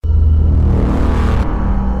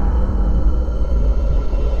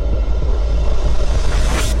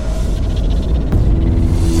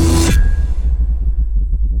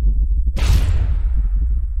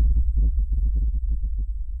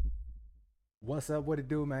What's up? What it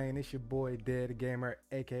do, man? It's your boy Dead Gamer,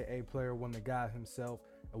 aka Player One, the guy himself,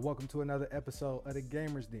 and welcome to another episode of the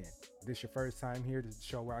Gamers Den. If this your first time here, this is the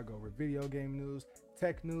show where I go over video game news,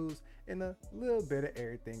 tech news, and a little bit of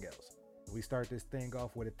everything else. We start this thing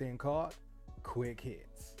off with a thing called Quick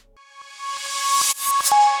Hits.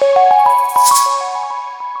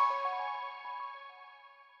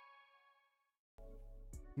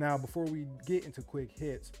 Now, before we get into quick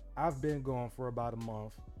hits, I've been going for about a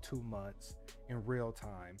month, 2 months in real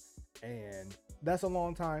time, and that's a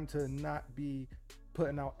long time to not be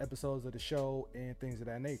putting out episodes of the show and things of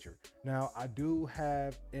that nature. Now, I do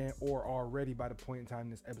have, and or already by the point in time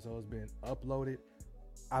this episode has been uploaded,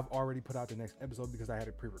 I've already put out the next episode because I had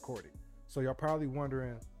it pre-recorded. So you're probably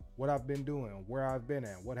wondering what I've been doing, where I've been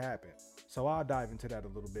at, what happened. So I'll dive into that a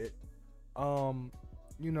little bit. Um,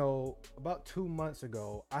 about 2 months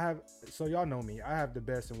ago, so y'all know me, I have the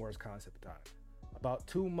best and worst concept of time. About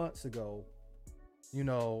 2 months ago, you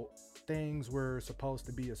know, things were supposed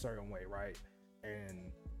to be a certain way, right?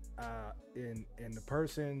 And in the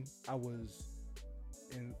person I was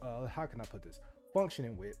in how can I put this?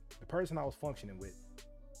 Functioning with, the person I was functioning with,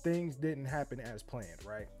 things didn't happen as planned,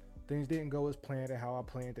 right? Things didn't go as planned and how I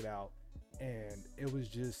planned it out. And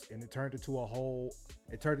it turned into a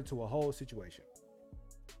whole situation.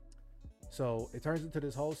 So it turns into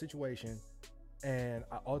this whole situation, and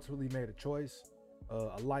I ultimately made a choice,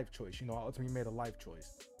 a life choice. I ultimately made a life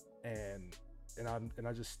choice, and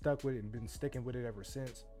I just stuck with it and been sticking with it ever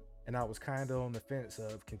since. And I was kind of on the fence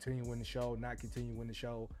of continuing the show, not continuing the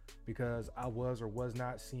show, because I was or was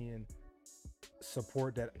not seeing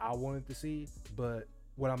support that I wanted to see. But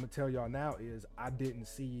what I'm gonna tell y'all now is I didn't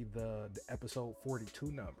see the episode 42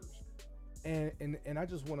 numbers, and I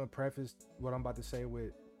just want to preface what I'm about to say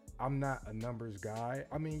with, I'm not a numbers guy.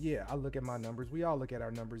 I mean, yeah, I look at my numbers. We all look at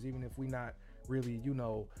our numbers, even if we not really,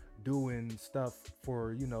 doing stuff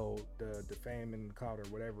for, the fame and the clout or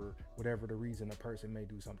whatever the reason a person may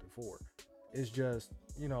do something for. It's just,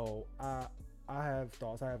 I have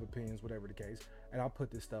thoughts, I have opinions, whatever the case, and I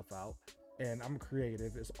put this stuff out. And I'm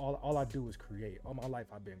creative. It's all I do is create. All my life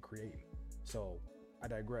I've been creating. So I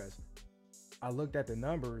digress. I looked at the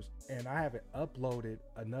numbers and I haven't uploaded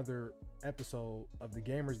another episode of the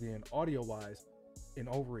Gamers Den audio wise in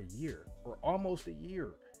over a year or almost a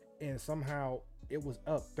year. And somehow it was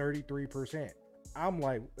up 33%. I'm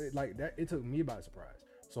like that, it took me by surprise.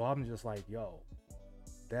 So I'm just like, yo,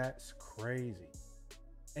 that's crazy.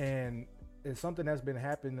 And it's something that's been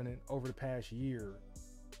happening over the past year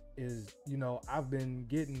is, I've been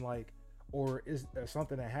getting like, or is there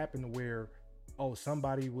something that happened where, oh,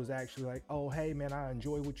 somebody was actually like, oh, hey man, I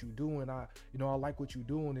enjoy what you doing, I like what you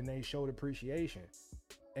doing, and they showed appreciation.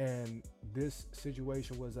 And this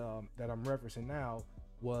situation was that I'm referencing now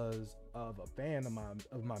was of a fan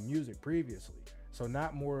of my music previously. So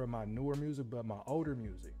not more of my newer music, but my older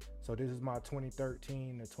music. So this is my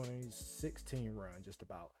 2013 to 2016 run, just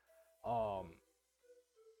about. Um,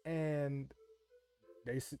 and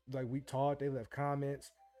like we talked, they left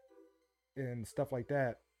comments and stuff like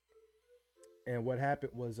that. And what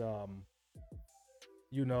happened was,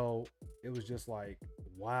 you know, it was just like,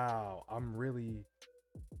 wow, I really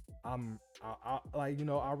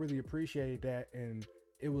appreciate that. And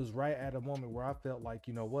it was right at a moment where I felt like,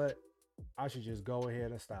 you know what, I should just go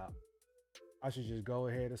ahead and stop. I should just go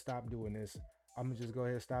ahead and stop doing this. I'm gonna just go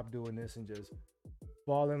ahead and stop doing this and just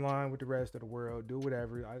fall in line with the rest of the world, do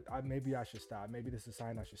whatever. Maybe I should stop. Maybe this is a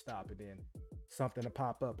sign I should stop. And then something to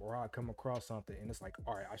pop up, or I come across something and it's like,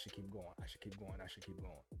 all right, I should keep going. I should keep going. I should keep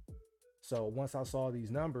going. So once I saw these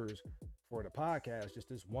numbers for the podcast, just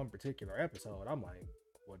this one particular episode, I'm like,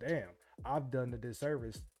 well, damn, I've done the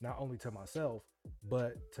disservice not only to myself,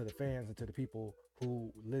 but to the fans and to the people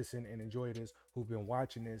who listen and enjoy this, who've been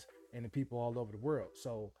watching this, and the people all over the world.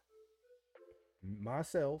 So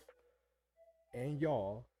myself and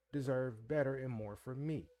y'all deserve better and more from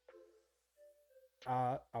me.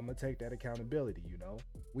 I'm gonna take that accountability.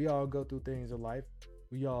 We all go through things in life.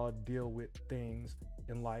 We all deal with things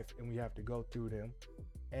in life, and we have to go through them.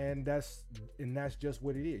 And that's just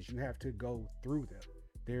what it is. You have to go through them.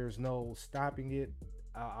 There's no stopping it.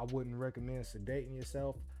 I wouldn't recommend sedating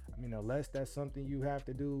yourself. I mean, unless that's something you have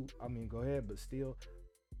to do. I mean, go ahead, but still,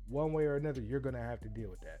 one way or another, you're gonna have to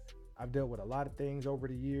deal with that. I've dealt with a lot of things over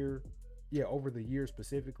the year, yeah, over the year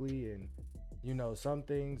specifically, and some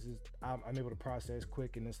things is I'm able to process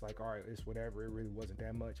quick, and it's like, all right, it's whatever. It really wasn't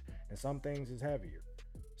that much, and some things is heavier.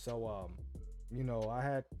 So, I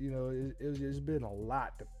had, it's been a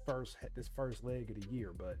lot this first leg of the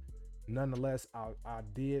year, but nonetheless, I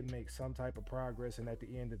did make some type of progress, and at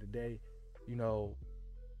the end of the day, you know,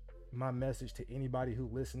 my message to anybody who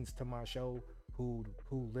listens to my show, who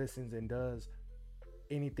listens and does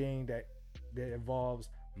anything that involves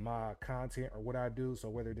my content or what I do. So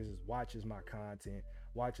whether this is watches my content,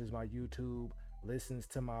 watches my YouTube, listens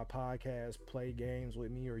to my podcast, play games with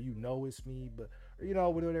me, or it's me, but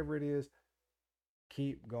whatever it is,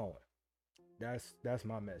 keep going. That's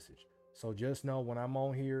my message. So just know when I'm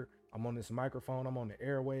on here, I'm on this microphone, I'm on the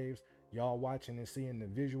airwaves, y'all watching and seeing the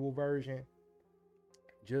visual version,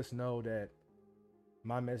 just know that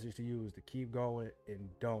my message to you is to keep going and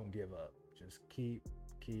don't give up. Just keep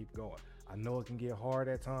going. I know it can get hard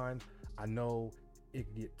at times. I know it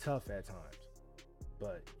can get tough at times.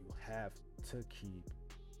 But you have to keep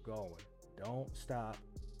going. Don't stop.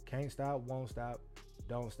 Can't stop, won't stop.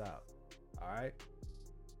 Don't stop. All right?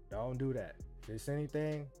 Don't do that. If it's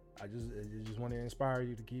anything, I just want to inspire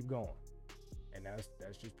you to keep going. And that's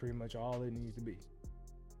just pretty much all it needs to be.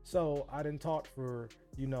 So I done talked for,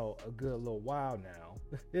 a good little while now.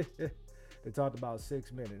 They talked about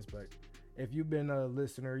 6 minutes, but if you've been a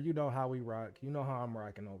listener, you know how we rock. You know how I'm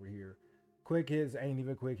rocking over here. Quick hits ain't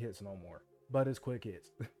even quick hits no more, but it's quick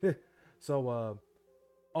hits. So,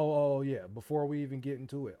 yeah, before we even get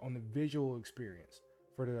into it, on the visual experience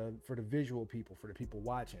for the visual people, for the people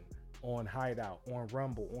watching on Hideout, on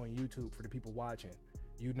Rumble, on YouTube, for the people watching,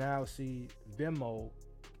 you now see a Venmo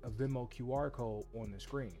QR code on the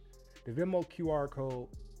screen. The Venmo QR code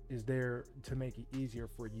is there to make it easier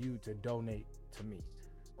for you to donate to me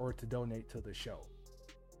or to donate to the show.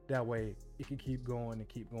 That way it can keep going and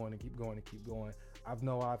keep going and keep going and keep going. I've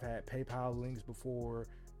had PayPal links before,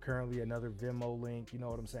 currently another Venmo link, you know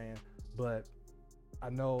what I'm saying? But I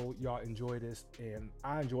know y'all enjoy this and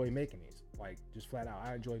I enjoy making these. Like, just flat out,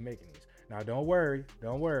 I enjoy making these. Now don't worry.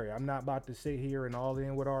 I'm not about to sit here and all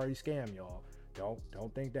in with already scam y'all.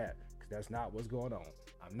 Don't think that, because that's not what's going on.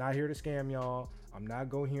 I'm not here to scam y'all. I'm not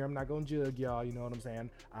going to jug y'all, you know what I'm saying?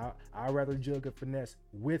 I'd rather jug a finesse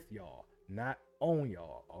with y'all, not on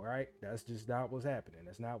y'all, all right? That's just not what's happening.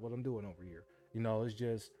 That's not what I'm doing over here. It's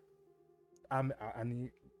just, I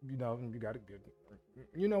need, you got to get,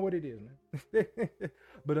 you know what it is, man.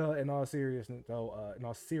 But in all seriousness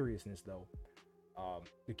though,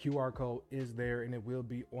 the QR code is there and it will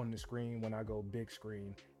be on the screen when I go big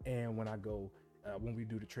screen and when we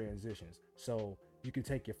do the transitions. So you can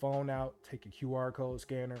take your phone out, take your QR code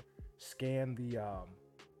scanner, scan the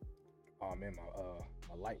oh man,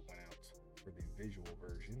 my light went out for the visual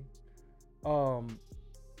version.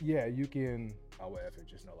 Yeah, you can,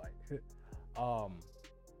 just no light.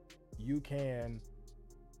 You can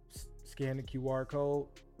scan the QR code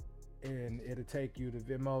and it'll take you to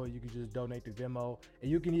Venmo, and you can just donate to Venmo, and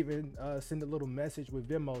you can even send a little message with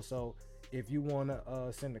Venmo. So if you want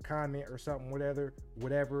to send a comment or something,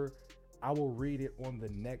 whatever, I will read it on the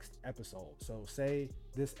next episode. So say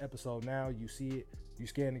this episode now, you see it, you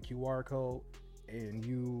scan the QR code and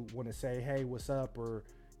you want to say, hey, what's up? Or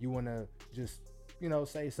you want to just,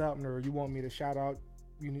 say something, or you want me to shout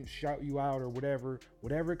you out or whatever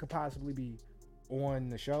it could possibly be on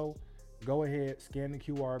the show. Go ahead, scan the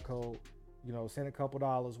QR code, send a couple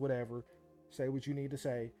dollars, whatever, say what you need to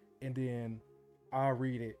say, and then I'll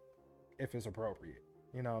read it if it's appropriate.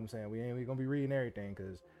 You know what I'm saying? We ain't gonna be reading everything,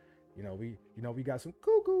 because we got some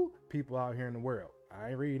cuckoo people out here in the world. I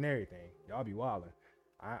ain't reading everything. Y'all be wilding.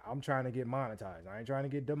 I'm trying to get monetized. I ain't trying to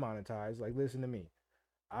get demonetized. Like, listen to me.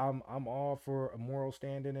 I'm all for a moral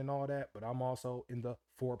standing and all that, but I'm also in the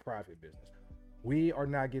for-profit business. We are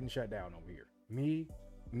not getting shut down over here. Me,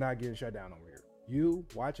 not getting shut down over here. You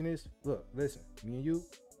watching this, look, listen, me and you,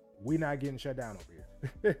 we not getting shut down over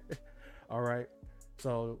here. All right.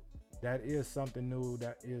 So that is something new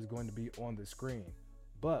that is going to be on the screen.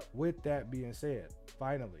 But with that being said,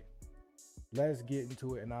 finally, let's get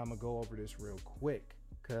into it, and I'm gonna go over this real quick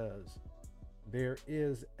because there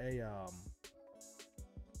is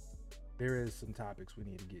some topics we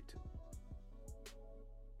need to get to.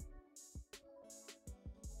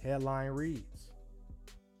 Headline reads: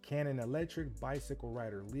 can an electric bicycle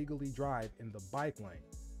rider legally drive in the bike lane?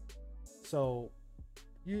 So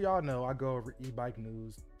y'all know I go over e-bike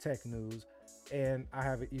news, tech news, and I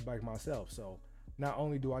have an e-bike myself. So not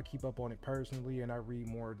only do I keep up on it personally and I read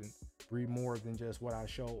more than just what I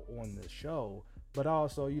show on the show, but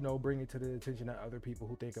also, bring it to the attention of other people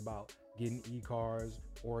who think about getting e-cars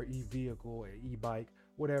or e-vehicle, an e-bike,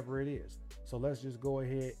 whatever it is. So let's just go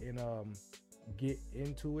ahead and get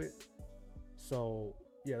into it. So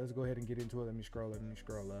yeah, let's go ahead and get into it. Let me scroll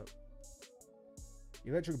up.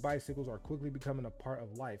 Electric bicycles are quickly becoming a part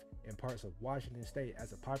of life in parts of Washington state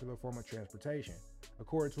as a popular form of transportation.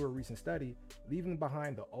 According to a recent study, leaving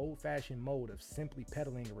behind the old fashioned mode of simply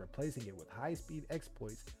pedaling and replacing it with high speed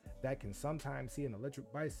exploits that can sometimes see an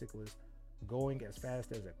electric bicyclist going as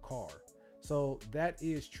fast as a car. So that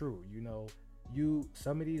is true.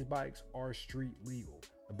 Some of these bikes are street legal.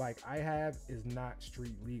 The bike I have is not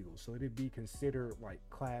street legal, so it'd be considered like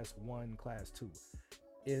class one, class two.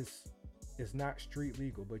 It's it's not street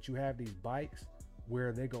legal, but you have these bikes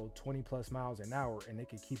where they go 20 plus miles an hour and they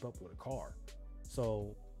can keep up with a car.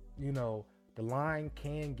 So, you know, the line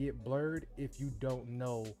can get blurred if you don't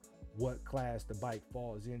know what class the bike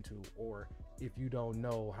falls into, or if you don't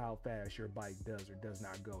know how fast your bike does or does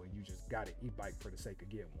not go and you just got an e-bike for the sake of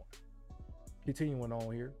getting one. Continuing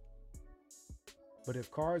on here. But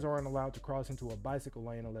if cars aren't allowed to cross into a bicycle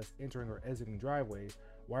lane unless entering or exiting driveways,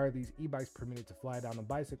 why are these e-bikes permitted to fly down a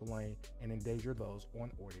bicycle lane and endanger those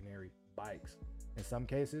on ordinary bikes? In some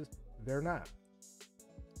cases, they're not,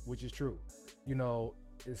 which is true.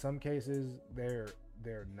 In some cases they're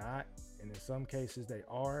not, and in some cases they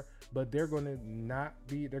are, but they're going to not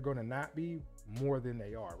be more than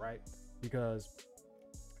they are, right? Because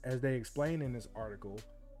as they explain in this article,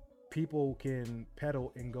 people can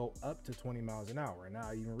pedal and go up to 20 miles an hour, and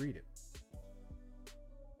I'll even read it.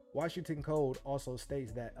 Washington Code also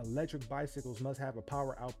states that electric bicycles must have a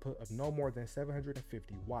power output of no more than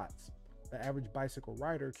 750 watts. The average bicycle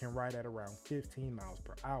rider can ride at around 15 miles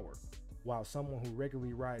per hour, while someone who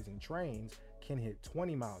regularly rides in trains can hit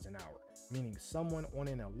 20 miles an hour, meaning someone on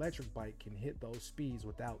an electric bike can hit those speeds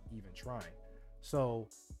without even trying. So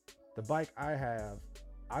the bike I have,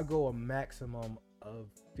 I go a maximum of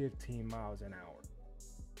 15 miles an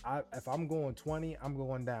hour. If I'm going 20, I'm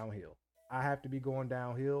going downhill. I have to be going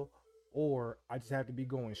downhill, or I just have to be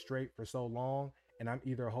going straight for so long, and I'm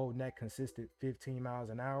either holding that consistent 15 miles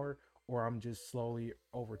an hour, or I'm just slowly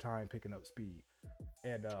over time picking up speed.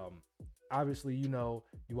 And obviously, you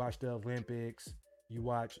watch the Olympics, you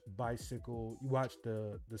watch you watch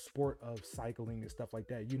the sport of cycling and stuff like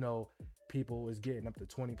that. People is getting up to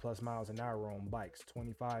 20 plus miles an hour on bikes,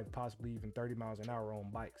 25, possibly even 30 miles an hour on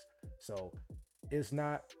bikes. So it's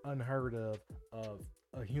not unheard of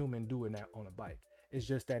a human doing that on a bike. It's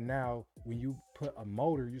just that now when you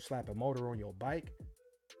slap a motor on your bike,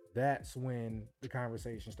 that's when the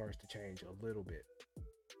conversation starts to change a little bit.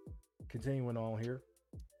 Continuing on here.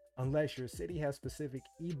 Unless your city has specific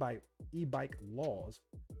e-bike laws,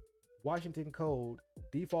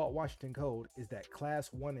 default Washington code is that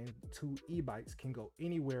class 1 and 2 e-bikes can go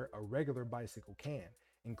anywhere a regular bicycle can,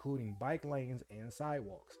 including bike lanes and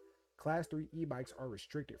sidewalks. Class 3 e-bikes are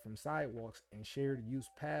restricted from sidewalks and shared use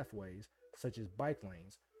pathways, such as bike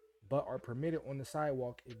lanes, but are permitted on the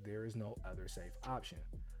sidewalk if there is no other safe option.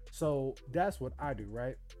 So that's what I do,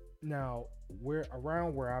 right? Now, where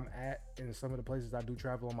I'm at, in some of the places I do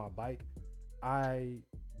travel on my bike, I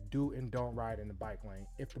do and don't ride in the bike lane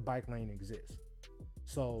if the bike lane exists.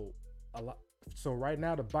 So right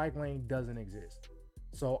now the bike lane doesn't exist.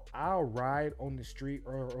 So I'll ride on the street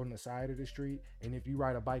or on the side of the street. And if you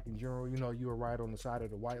ride a bike in general, you'll ride on the side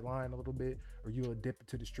of the white line a little bit, or you'll dip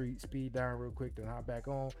into the street, speed down real quick, then hop back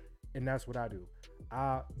on. And that's what I do.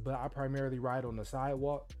 But I primarily ride on the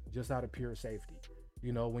sidewalk just out of pure safety.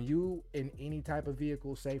 When you in any type of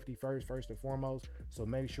vehicle, safety first and foremost. So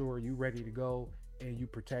make sure you ready to go and you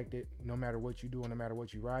protect it no matter what you do and no matter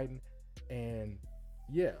what you're riding. And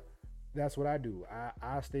yeah, that's what I do.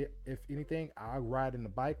 I stay, if anything, I ride in the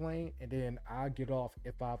bike lane, and then I get off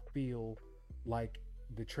if I feel like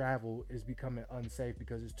the travel is becoming unsafe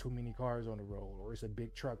because there's too many cars on the road, or it's a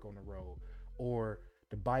big truck on the road, or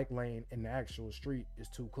the bike lane and the actual street is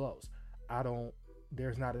too close.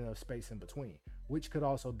 There's not enough space in between, which could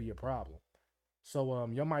also be a problem. So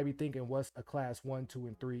y'all might be thinking, what's a class 1, 2,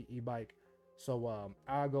 and 3 e-bike? So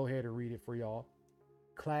I'll go ahead and read it for y'all.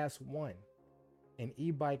 Class 1, an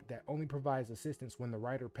e-bike that only provides assistance when the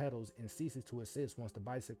rider pedals and ceases to assist once the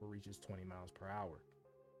bicycle reaches 20 miles per hour.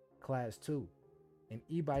 Class 2, an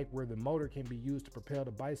e-bike where the motor can be used to propel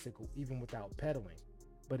the bicycle even without pedaling,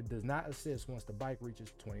 but it does not assist once the bike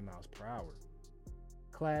reaches 20 miles per hour.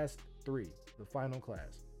 Class 3, the final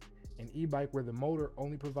class, an e-bike where the motor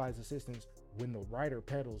only provides assistance when the rider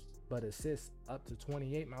pedals but assists up to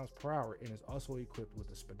 28 miles per hour and is also equipped with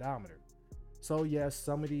a speedometer. So yes,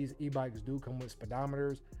 some of these e-bikes do come with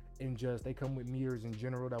speedometers, and they come with meters in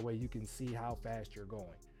general. That way you can see how fast you're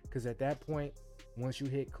going. Because at that point, once you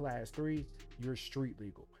hit class 3, you're street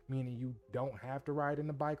legal, meaning you don't have to ride in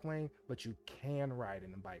the bike lane, but you can ride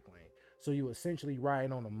in the bike lane. So you essentially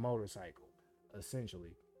ride on a motorcycle,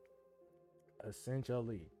 essentially.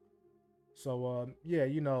 So yeah,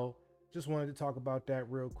 just wanted to talk about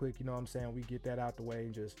that real quick. We get that out the way,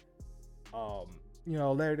 and just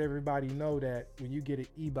let everybody know that when you get an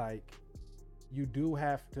e-bike, you do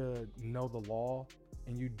have to know the law,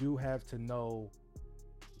 and you do have to know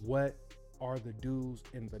what are the do's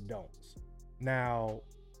and the don'ts. Now,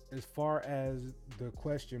 as far as the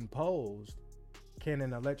question posed, can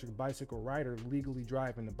an electric bicycle rider legally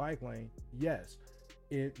drive in the bike lane? Yes.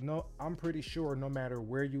 I'm pretty sure no matter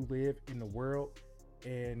where you live in the world,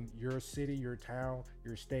 in your city, your town,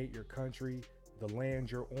 your state, your country, the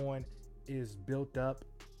land you're on is built up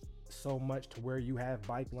so much to where you have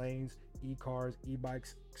bike lanes, e-cars,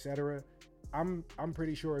 e-bikes, etc. I'm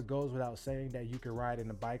pretty sure it goes without saying that you can ride in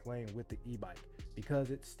the bike lane with the e-bike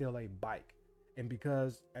because it's still a bike. And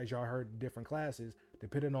because, as y'all heard in different classes,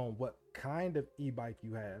 depending on what kind of e-bike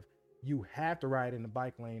you have to ride in the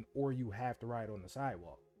bike lane or you have to ride on the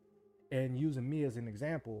sidewalk. And using me as an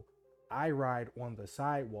example, I ride on the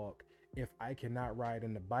sidewalk if I cannot ride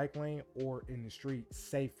in the bike lane or in the street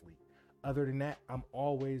safely. Other than that, I'm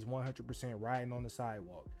always 100% riding on the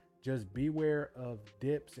sidewalk. Just beware of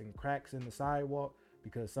dips and cracks in the sidewalk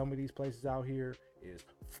because some of these places out here is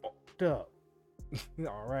fucked up.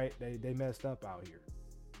 All right, they messed up out here.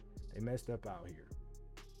 They messed up out here.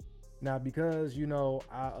 Now, because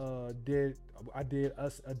I did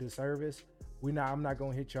us a disservice. I'm not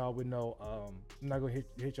gonna hit y'all with no I'm not gonna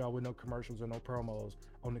hit y'all with no commercials or no promos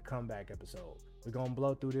on the comeback episode. We're gonna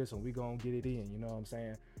blow through this and we're gonna get it in, you know what I'm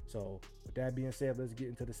saying? So with that being said, let's get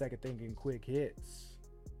into the second thing in quick hits.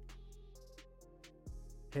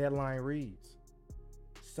 Headline reads: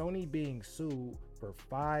 Sony being sued for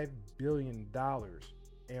 $5 billion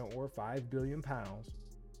and or 5 billion pounds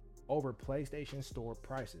over PlayStation Store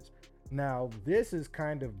prices. Now, this is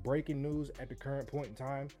kind of breaking news at the current point in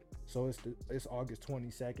time. So it's August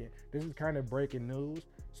 22nd. This is kind of breaking news.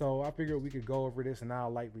 So I figured we could go over this and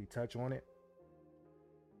I'll lightly touch on it.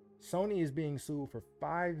 Sony is being sued for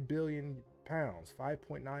 5 billion pounds,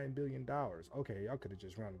 $5.9 billion. Okay, y'all could have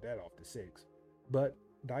just rounded that off to 6. But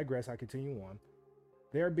digress, I continue on.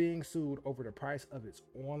 They're being sued over the price of its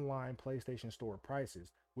online PlayStation Store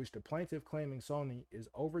prices, which the plaintiff claiming Sony is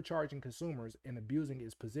overcharging consumers and abusing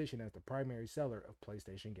its position as the primary seller of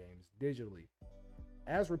PlayStation games digitally.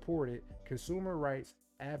 As reported, consumer rights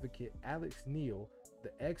advocate Alex Neil,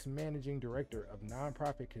 the ex-managing director of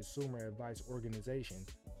nonprofit consumer advice organization,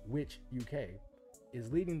 Which UK,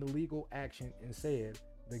 is leading the legal action and said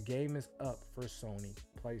the game is up for Sony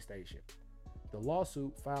PlayStation. The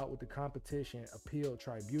lawsuit, filed with the Competition Appeal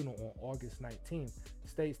Tribunal on August 19th,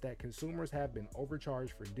 states that consumers have been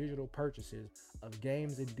overcharged for digital purchases of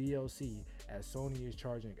games and DLC as Sony is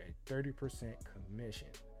charging a 30% commission.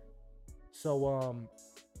 So,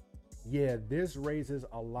 this raises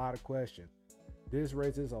a lot of questions. This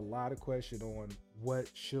raises a lot of question on what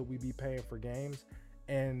should we be paying for games.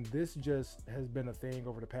 And this just has been a thing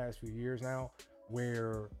over the past few years now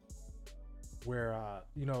where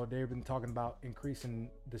they've been talking about increasing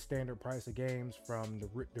the standard price of games from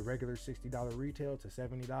the regular $60 retail to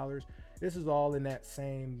 $70. This is all in that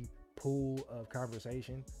same pool of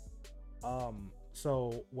conversation.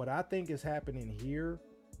 So what I think is happening here,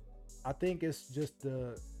 I think it's just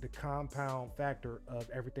the compound factor of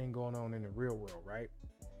everything going on in the real world, right?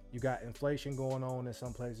 You got inflation going on in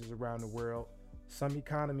some places around the world. Some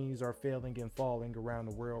economies are failing and falling around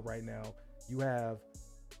the world right now. You have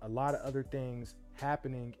a lot of other things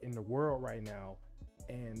happening in the world right now,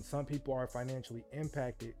 and some people are financially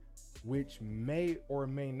impacted, which may or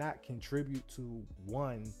may not contribute to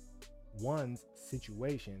one's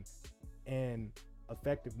situation and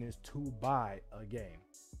effectiveness to buy a game.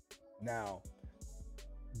 Now,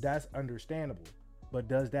 that's understandable, but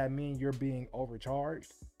does that mean you're being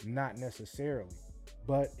overcharged? Not necessarily.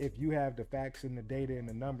 But if you have the facts and the data and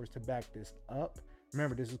the numbers to back this up,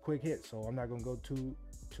 remember, this is a quick hit, so I'm not going to go too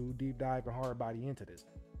deep dive and hard body into this.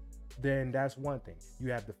 Then that's one thing. You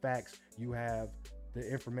have the facts, you have the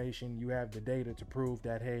information, you have the data to prove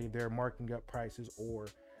that, hey, they're marking up prices or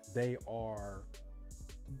they are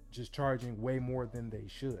just charging way more than they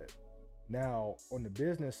should. Now, on the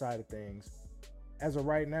business side of things, as of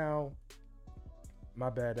right now, my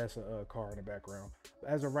bad, that's a car in the background.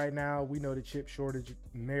 As of right now, we know the chip shortage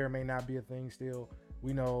may or may not be a thing still.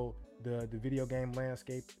 We know the video game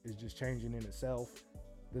landscape is just changing in itself.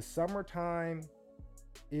 The summertime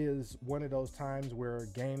is one of those times where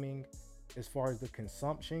gaming, as far as the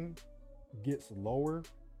consumption, gets lower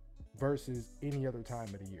versus any other time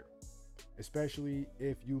of the year. Especially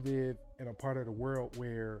if you live in a part of the world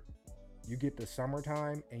where you get the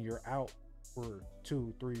summertime and you're out for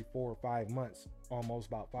 2, 3, 4, 5 months, almost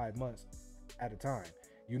about 5 months at a time.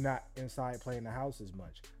 You're not inside playing the house as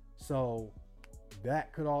much. So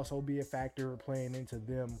that could also be a factor playing into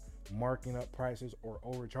them marking up prices or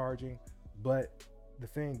overcharging. But the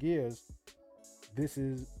thing is, this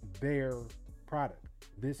is their product.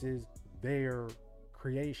 This is their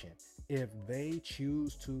creation. If they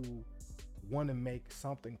choose to want to make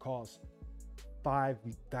something cost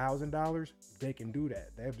 $5,000, they can do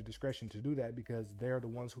that. They have the discretion to do that because they're the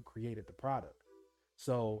ones who created the product.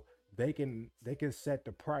 So they can set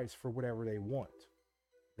the price for whatever they want.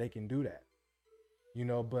 They can do that.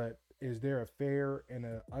 But is there a fair and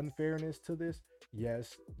an unfairness to this?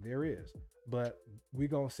 Yes, there is. But we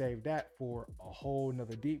gonna save that for a whole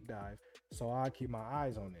nother deep dive. So I keep my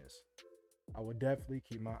eyes on this. I will definitely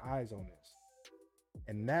keep my eyes on this.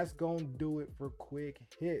 And that's gonna do it for quick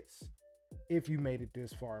hits. If you made it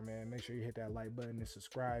this far, man, make sure you hit that like button and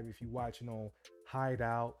subscribe if you're watching on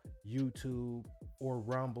Hideout, YouTube, or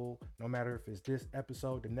Rumble. No matter if it's this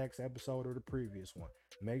episode, the next episode, or the previous one.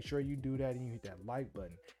 Make sure you do that and you hit that like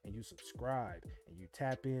button and you subscribe and you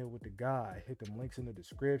tap in with the guy. Hit them links in the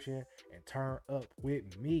description and turn up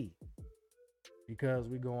with me because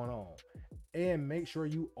we going on. And make sure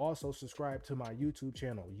you also subscribe to my YouTube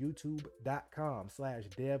channel,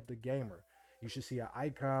 youtube.com/devthegamer. You should see an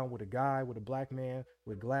icon with a guy with a black man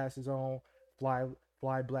with glasses on, fly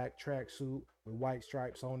black tracksuit with white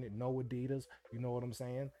stripes on it, no Adidas. You know what I'm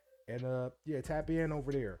saying? And yeah, tap in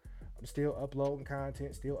over there. I'm still uploading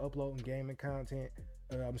content, still uploading gaming content.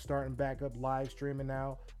 I'm starting back up live streaming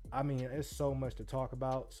now. I mean, it's so much to talk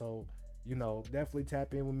about. So, definitely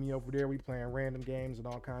tap in with me over there. We playing random games and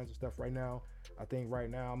all kinds of stuff right now. I think right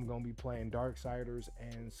now I'm going to be playing Darksiders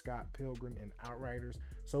and Scott Pilgrim and Outriders.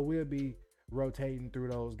 So we'll be rotating through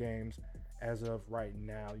those games as of right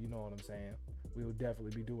now. You know what I'm saying? We will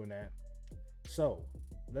definitely be doing that. So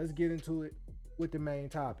let's get into it with the main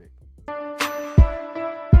topic.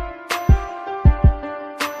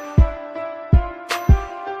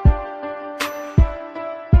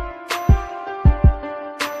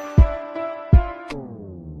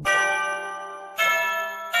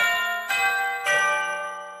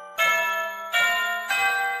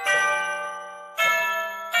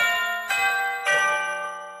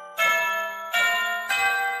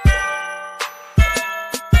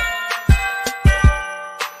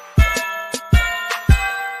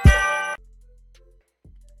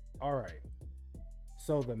 All right.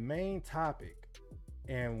 So the main topic,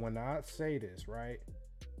 and when I say this, right,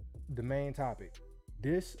 the main topic,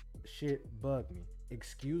 this shit bugged me.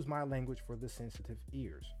 Excuse my language for the sensitive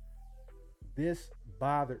ears. This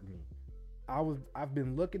bothered me. I've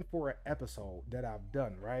been looking for an episode that I've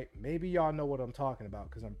done, right? Maybe y'all know what I'm talking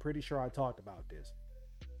about because I'm pretty sure I talked about this.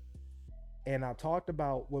 And I talked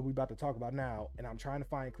about what we about to talk about now, and I'm trying to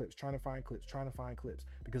find clips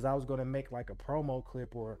because I was going to make like a promo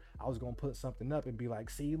clip, or I was going to put something up and be like,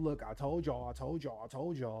 see, look, I told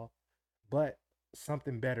y'all, but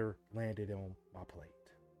something better landed on my plate.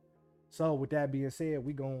 So with that being said,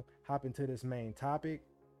 we going to hop into this main topic,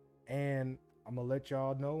 and I'm going to let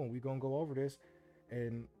y'all know, and we going to go over this,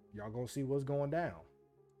 and y'all going to see what's going down.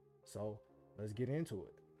 So let's get into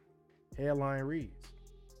it. Headline reads,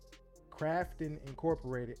 Crafton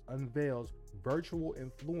Incorporated unveils virtual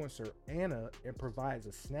influencer Anna and provides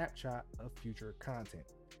a snapshot of future content.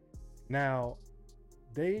 Now,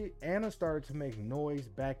 Anna started to make noise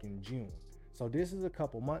back in June. So this is a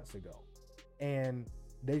couple months ago. And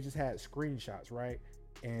they just had screenshots, right?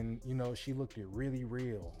 And she looked it really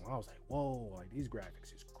real. I was like, whoa, like these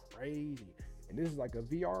graphics is crazy. And this is like a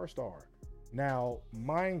VR star. Now,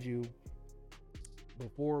 mind you,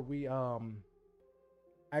 before we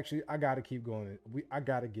actually, I gotta keep going. I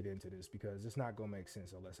gotta get into this because it's not gonna make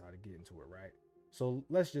sense unless I get into it, right? So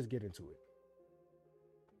let's just get into it.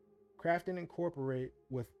 Crafton Incorporated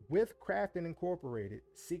with Crafton Incorporated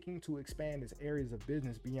seeking to expand its areas of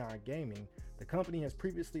business beyond gaming, the company has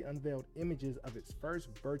previously unveiled images of its first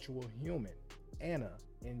virtual human, Anna,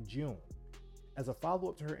 in June. As a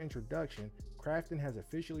follow-up to her introduction, Crafton has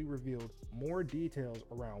officially revealed more details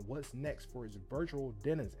around what's next for its virtual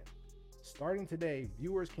denizen. Starting today,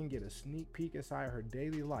 viewers can get a sneak peek inside her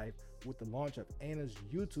daily life with the launch of Anna's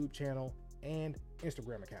YouTube channel and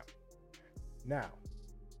Instagram account. Now,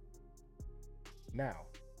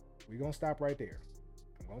 we're going to stop right there.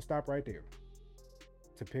 I'm going to stop right there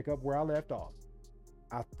to pick up where I left off.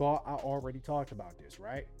 I thought I already talked about this,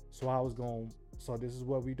 right? So this is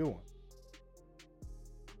what we're doing.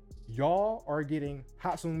 Y'all are getting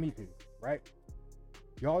Hatsune Miku, right?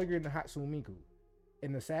 Y'all are getting Hatsune Miku.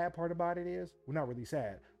 And the sad part about it is, well, not really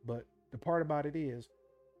sad, but the part about it is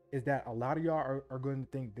that a lot of y'all are going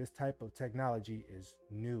to think this type of technology is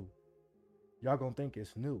new. Y'all going to think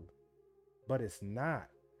it's new, but it's not.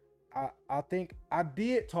 I think I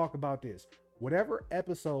did talk about this. whatever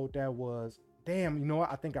episode that was. Damn, you know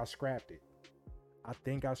what? I think I scrapped it.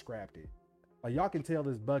 Like, y'all can tell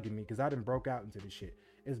it's bugging me because I done broke out into this shit.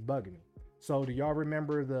 It's bugging me. So do y'all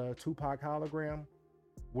remember the Tupac hologram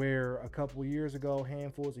where a couple years ago,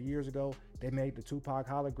 handfuls of years ago, they made the Tupac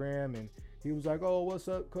hologram and he was like, "Oh, what's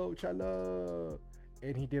up, coach? I love,"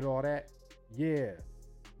 and he did all that. Yeah,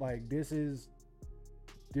 like this is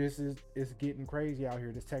it's getting crazy out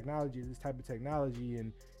here. This type of technology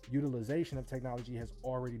and utilization of technology has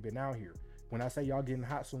already been out here. When I say y'all getting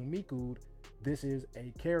Hatsune Miku, this is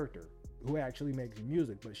a character who actually makes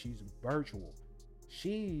music, but she's virtual.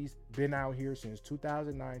 She's been out here since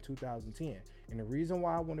 2009, 2010. And the reason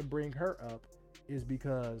why I want to bring her up is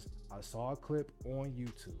because I saw a clip on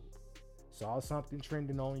YouTube. Saw something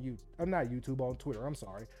trending on on Twitter. I'm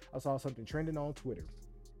sorry. I saw something trending on Twitter.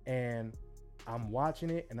 And I'm watching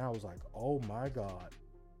it and I was like, oh my God.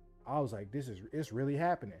 I was like, it's really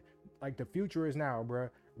happening. Like, the future is now, bro.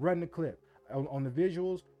 Run the clip. On the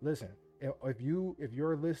visuals, listen. If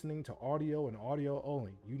you're listening to audio and audio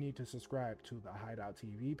only, you need to subscribe to the Hideout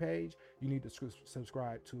TV page. You need to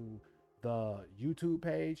subscribe to the YouTube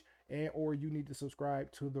page, or you need to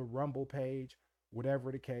subscribe to the Rumble page,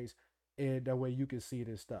 whatever the case, and that way you can see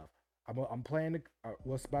this stuff. I'm playing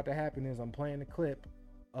what's about to happen is I'm playing a clip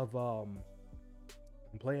of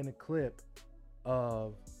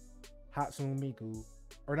Hatsune Miku,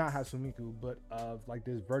 or not Hatsune Miku, but of like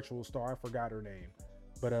this virtual star. I forgot her name,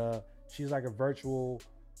 but she's like a virtual,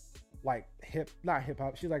 like not hip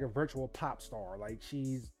hop. She's like a virtual pop star. Like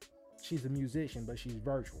she's a musician, but she's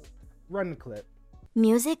virtual. Run the clip.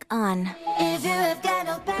 Music on.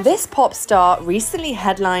 This pop star recently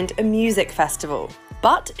headlined a music festival,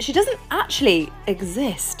 but she doesn't actually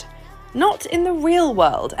exist. Not in the real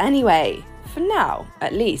world, anyway. For now,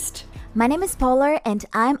 at least. My name is Polar, and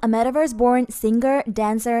I'm a metaverse-born singer,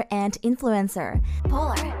 dancer, and influencer.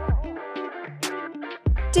 Polar.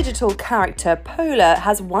 Digital character Polar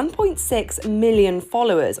has 1.6 million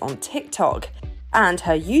followers on TikTok, and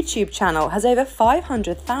her YouTube channel has over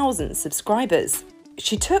 500,000 subscribers.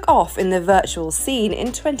 She took off in the virtual scene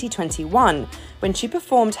in 2021 when she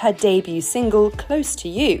performed her debut single Close to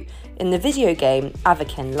You in the video game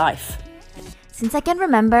Avakin Life. Since I can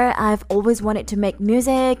remember, I've always wanted to make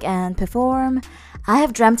music and perform. I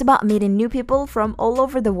have dreamt about meeting new people from all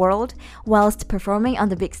over the world whilst performing on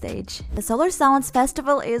the big stage. The Solar Sounds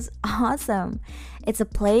Festival is awesome. It's a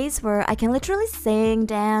place where I can literally sing,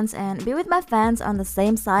 dance, and be with my fans on the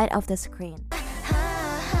same side of the screen.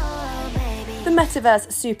 The Metaverse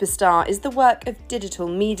Superstar is the work of digital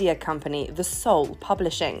media company The Soul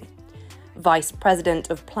Publishing. Vice President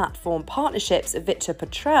of Platform Partnerships, Victor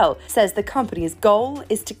Petrel, says the company's goal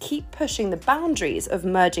is to keep pushing the boundaries of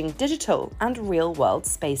merging digital and real-world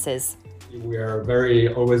spaces. We are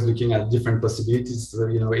always looking at different possibilities. So,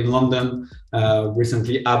 in London,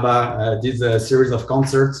 recently ABBA did a series of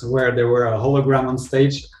concerts where there were a hologram on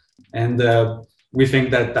stage, and we think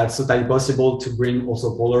that that's totally possible to bring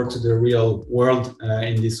also Polar to the real world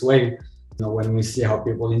in this way. When we see how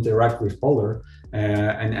people interact with Polar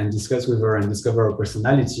and discuss with her and discover her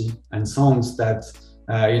personality and songs, that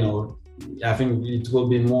I think it will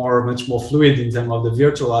be much more fluid in terms of the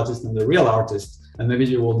virtual artist and the real artist. And maybe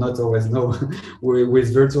you will not always know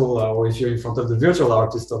with virtual, or if you're in front of the virtual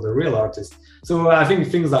artist or the real artist. So I think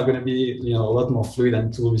things are going to be a lot more fluid,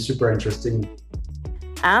 and it will be super interesting.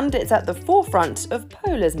 And it's at the forefront of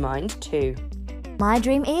Polar's mind too. My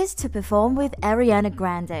dream is to perform with Ariana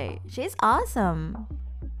Grande. She's awesome.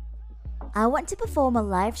 I want to perform a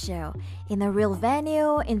live show in a real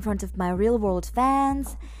venue in front of my real-world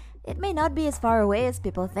fans. It may not be as far away as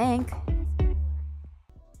people think.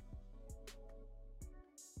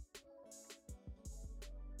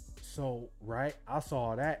 So, right, I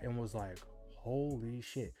saw that and was like, holy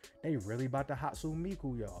shit. They really about to Hatsune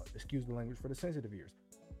Miku, y'all. Excuse the language for the sensitive ears.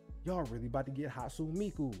 Y'all really about to get Hatsune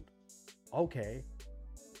Miku. Okay.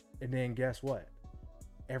 And then guess what?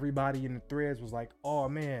 Everybody in the threads was like, oh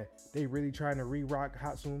man, they really trying to re-rock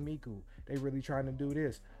Hatsune Miku. They really trying to do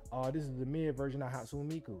this. This is the mid version of Hatsune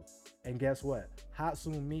Miku. And guess what?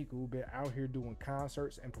 Hatsune Miku been out here doing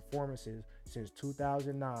concerts and performances since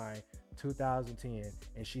 2009, 2010,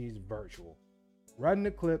 and she's virtual. Run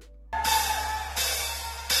the clip.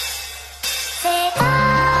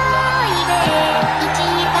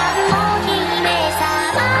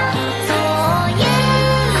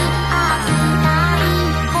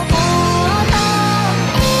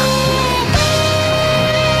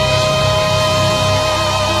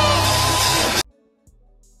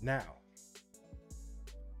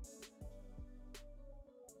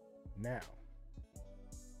 Now,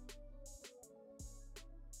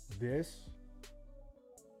 this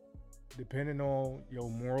depending on your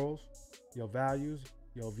morals, your values,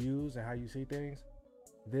 your views, and how you see things,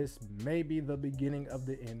 this may be the beginning of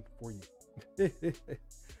the end for you.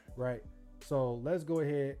 Right? So let's go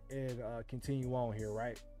ahead and continue on here,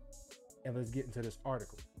 right? And let's get into this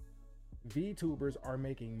article. VTubers are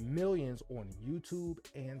making millions on YouTube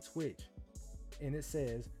and Twitch. And it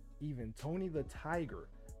says even Tony the Tiger,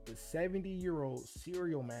 the 70-year-old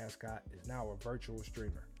cereal mascot, is now a virtual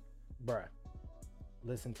streamer. Bruh,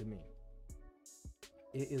 listen to me.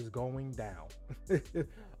 It is going down.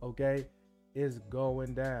 Okay? It's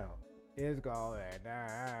going down. It's going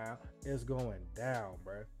down. It's going down,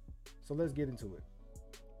 bruh. So let's get into it.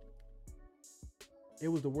 It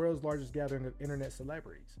was the world's largest gathering of internet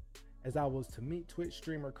celebrities. As I was to meet Twitch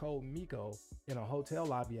streamer Code Miku in a hotel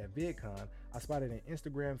lobby at VidCon, I spotted an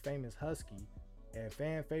Instagram famous husky and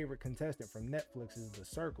fan favorite contestant from Netflix's The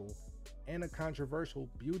Circle and a controversial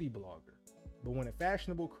beauty blogger. But when a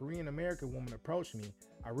fashionable Korean American woman approached me,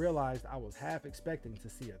 I realized I was half expecting to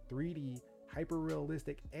see a 3D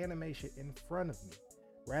hyper-realistic animation in front of me,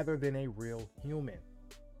 rather than a real human.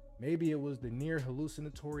 Maybe it was the near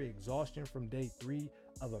hallucinatory exhaustion from day 3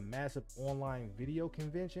 of a massive online video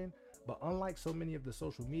convention, but unlike so many of the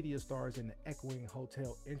social media stars in the echoing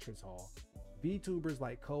hotel entrance hall, VTubers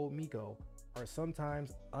like Code Miku are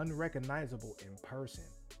sometimes unrecognizable in person.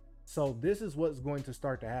 So this is what's going to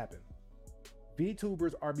start to happen.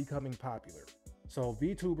 VTubers are becoming popular. So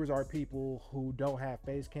VTubers are people who don't have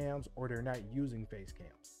face cams, or they're not using face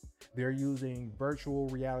cams. They're using virtual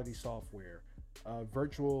reality software,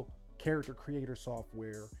 virtual character creator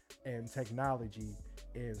software, and technology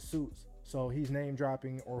and suits. So he's name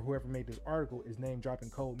dropping, or whoever made this article is name dropping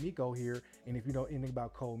Code Miku here. And if you know anything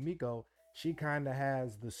about Code Miku, she kind of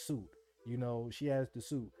has the suit. You know, she has the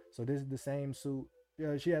suit. So this is the same suit.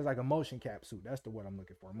 She has like a motion cap suit. That's the word I'm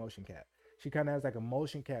looking for, a motion cap. She kind of has like a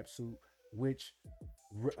motion cap suit, which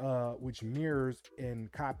mirrors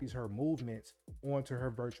and copies her movements onto her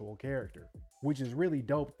virtual character, which is really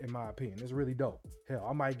dope in my opinion. It's really dope. Hell,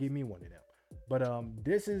 I might give me one of them. But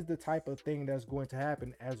this is the type of thing that's going to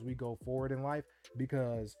happen as we go forward in life,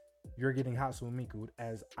 because you're getting Hatsune Miku,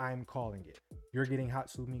 as I'm calling it. You're getting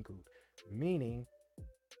Hatsune Miku, meaning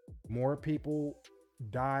more people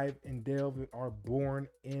dive and delve and are born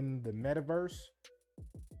in the metaverse,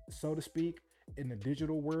 so to speak, in the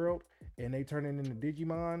digital world, and they turn into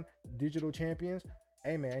Digimon, digital champions.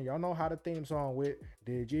 Hey man, y'all know how the theme song with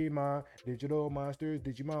Digimon, digital monsters,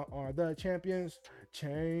 Digimon are the champions.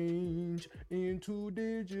 Change into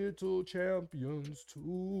digital champions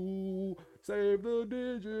to save the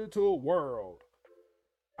digital world.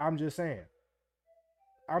 I'm just saying.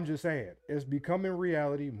 It's becoming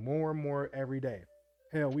reality more and more every day.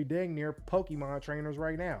 Hell, we dang near Pokemon trainers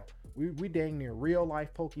right now. We dang near real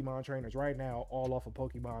life Pokemon trainers right now, all off of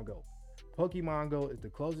Pokemon Go. Pokemon Go is the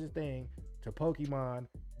closest thing to Pokemon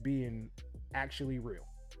being actually real.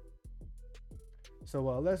 So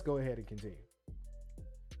let's go ahead and continue.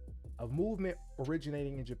 A movement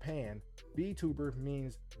originating in Japan, VTuber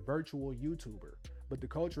means virtual YouTuber, but the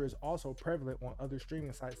culture is also prevalent on other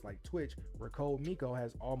streaming sites like Twitch, where Code Miku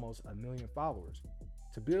has almost 1 million followers.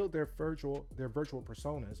 To build their virtual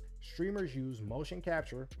personas, streamers use motion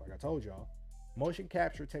capture, like I told y'all, motion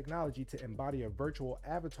capture technology to embody a virtual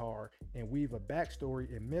avatar and weave a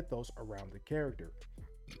backstory and mythos around the character.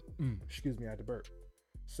 Excuse me, I had to burp.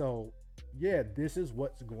 So yeah, this is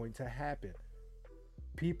what's going to happen.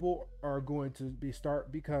 People are going to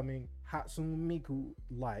start becoming Hatsune Miku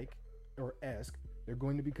like or esque. They're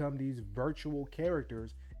going to become these virtual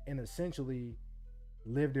characters and essentially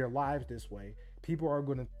live their lives this way. People are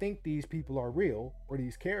going to think these people are real, or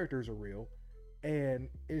these characters are real, and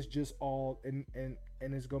it's just all and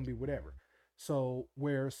it's going to be whatever. So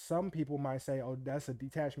where some people might say, oh, that's a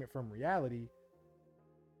detachment from reality,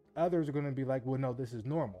 others are going to be like, well, no, this is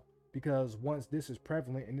normal, because once this is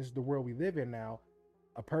prevalent and this is the world we live in now,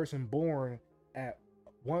 a person born at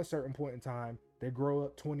one certain point in time, they grow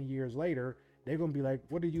up 20 years later, they're going to be like,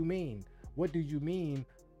 what do you mean? What do you mean?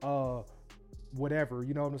 Whatever,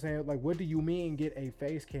 you know what I'm saying? Like, what do you mean get a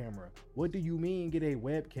face camera? What do you mean get a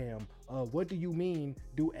webcam? What do you mean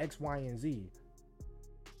do X, Y, and Z?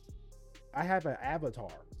 I have an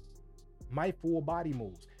avatar. My full body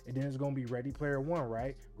moves. And then it's going to be Ready Player One,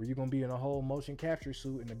 right? Where you're going to be in a whole motion capture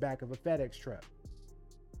suit in the back of a FedEx truck.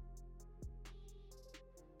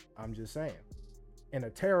 I'm just saying. In a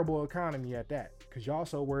terrible economy at that. Because y'all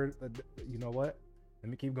so worried. You know what? Let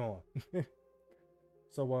me keep going.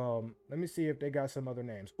 So let me see if they got some other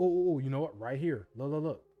names. Oh, you know what? Right here.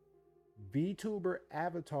 Look. VTuber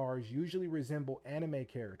avatars usually resemble anime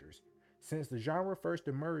characters since the genre first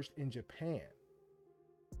emerged in Japan.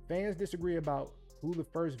 Fans disagree about who the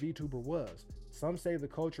first VTuber was. Some say the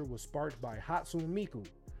culture was sparked by Hatsune Miku,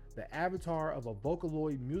 the avatar of a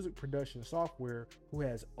Vocaloid music production software who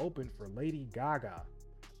has opened for Lady Gaga,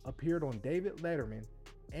 appeared on David Letterman,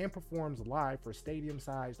 and performs live for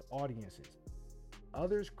stadium-sized audiences.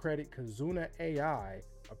 Others credit Kazuna AI,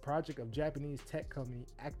 a project of Japanese tech company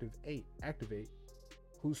Activate,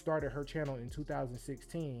 who started her channel in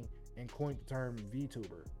 2016 and coined the term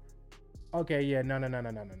VTuber. Okay, yeah, no.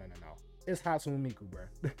 It's Hatsune Miku, bro.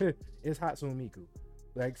 It's Hatsune Miku.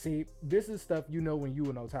 Like, see, this is stuff you know when you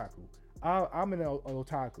an otaku. I'm an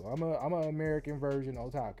otaku. I'm an American version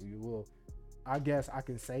otaku. Well, I guess I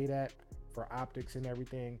can say that for optics and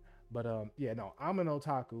everything. But yeah, no, I'm an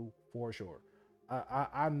otaku for sure.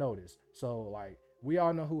 I noticed. So like, we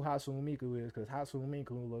all know who Hatsune Miku is because Hatsune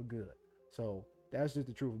Miku look good. So that's just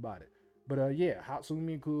the truth about it. But yeah, Hatsune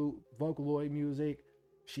Miku, Vocaloid music,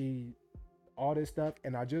 she all this stuff,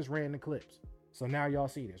 and I just ran the clips. So now y'all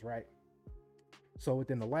see this, right? So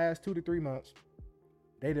within the last 2 to 3 months,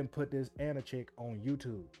 they didn't put this Anna chick on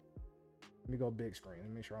YouTube. Let me go big screen. Let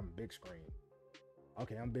me make sure I'm big screen.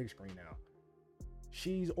 Okay, I'm big screen now.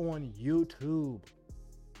 She's on YouTube.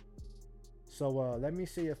 So let me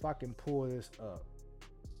see if I can pull this up.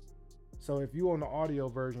 So if you on the audio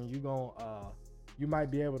version, you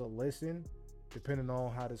might be able to listen depending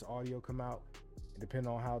on how this audio come out, and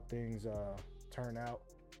depending on how things turn out.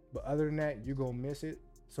 But other than that, you're gonna miss it.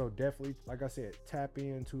 So definitely, like I said, tap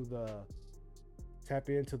into the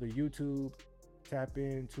YouTube, tap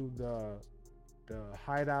into the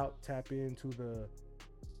Hideout, tap into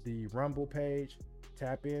the Rumble page,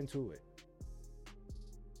 tap into it.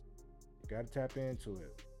 You gotta tap into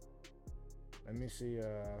it. Let me see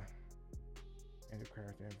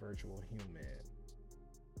Handicraft and Virtual Human.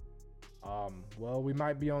 Well, we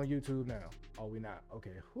might be on YouTube now. Oh, we not.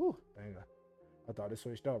 Okay. Whew. Dang, I thought it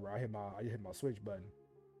switched over. I hit my switch button.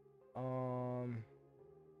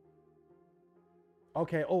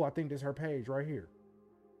 Okay. Oh, I think this is her page right here.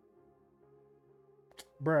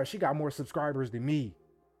 Bruh, she got more subscribers than me.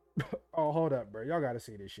 Oh, hold up, bro. Y'all gotta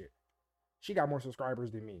see this shit. She got more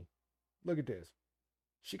subscribers than me. Look at this.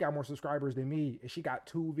 She got more subscribers than me, and she got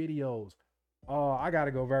 2 videos. Oh, I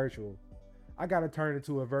gotta go virtual. I gotta turn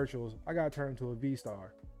into a virtual. I gotta turn into a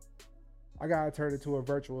V-star. I gotta turn into a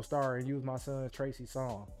virtual star and use my son Tracy's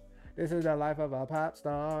song. This is the life of a pop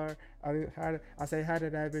star. I say hi to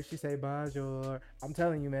that bitch. She say bonjour. I'm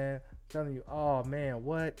telling you, man. I'm telling you. Oh man,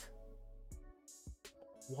 what?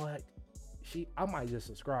 I might just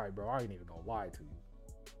subscribe, bro. I ain't even gonna lie to you.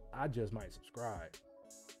 I just might subscribe.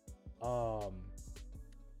 Wow.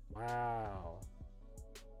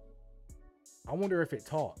 I wonder if it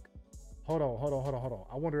talk. Hold on.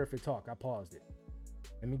 I wonder if it talk. I paused it.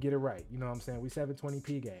 Let me get it right. You know what I'm saying? We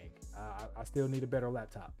 720p gang. I still need a better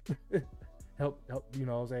laptop. help, you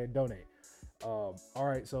know what I'm saying? Donate. All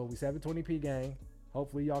right, so we 720p gang.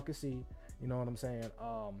 Hopefully y'all can see. You know what I'm saying?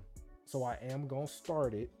 So I am gonna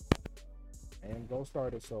start it.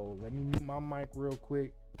 So let me mute my mic real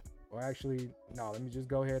quick. Or actually, no, let me just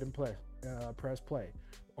go ahead and press play.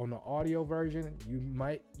 On the audio version,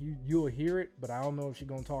 you'll hear it, but I don't know if she's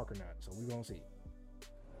gonna talk or not. So we're gonna see.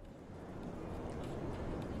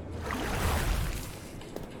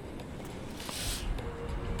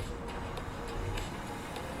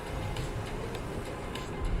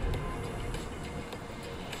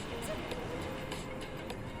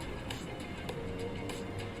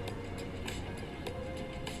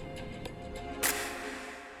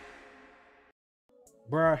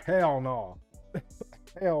 Bruh, hell no.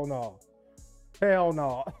 Hell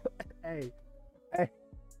no. Hey.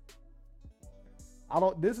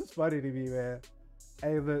 This is funny to me, man.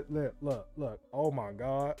 Hey, look. Oh my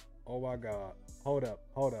God. Hold up.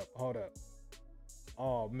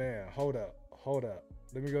 Oh man, hold up.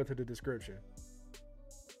 Let me go to the description.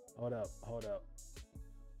 Hold up.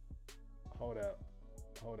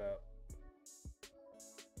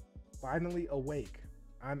 Finally awake.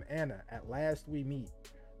 I'm Anna. At last we meet.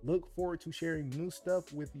 Look forward to sharing new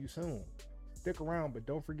stuff with you soon. Stick around, but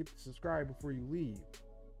don't forget to subscribe before you leave.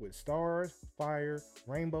 With stars, fire,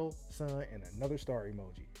 rainbow, sun, and another star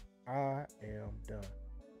emoji. I am done.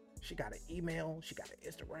 She got an email. She got an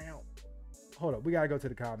Instagram. Hold up. We got to go to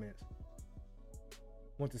the comments.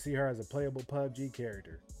 Want to see her as a playable PUBG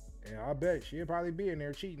character. And I bet she'll probably be in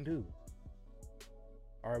there cheating too.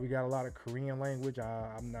 All right, we got a lot of Korean language.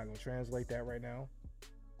 I'm not going to translate that right now.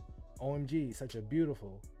 OMG, such a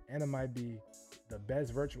beautiful, Anna might be the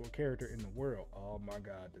best virtual character in the world. Oh my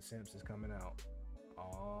God, The Sims is coming out.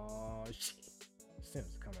 Oh shit, Sims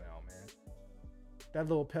is coming out, man. That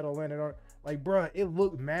little petal landed on. Like, bruh, it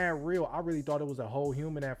looked mad real. I really thought it was a whole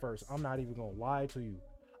human at first. I'm not even gonna lie to you.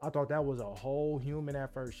 I thought that was a whole human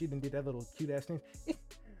at first. She didn't get that little cute ass thing.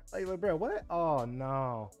 like, bro, what? Oh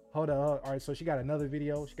no. Hold up. All right, so she got another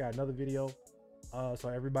video. So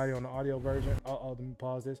everybody on the audio version. Let me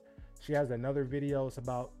pause this. She has another video. It's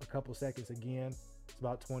about a couple seconds again. It's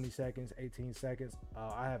about 20 seconds, 18 seconds.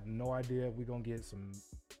 I have no idea if we're gonna get some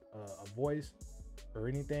a voice or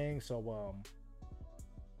anything. So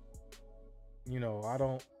I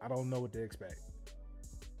don't know what to expect.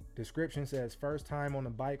 Description says first time on the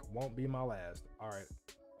bike won't be my last. All right,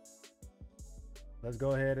 let's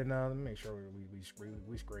go ahead and let me make sure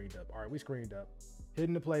we screened up. All right, we screened up.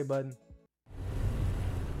 Hitting the play button.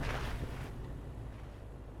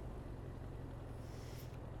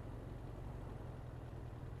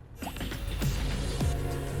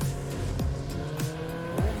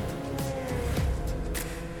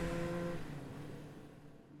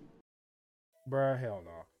 Bruh, hell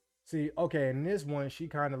no. See, okay, in this one, she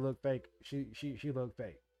kind of looked fake. She looked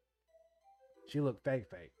fake. She looked fake.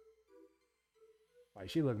 Like,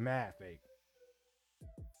 she looked mad fake.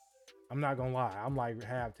 I'm not gonna lie. I'm like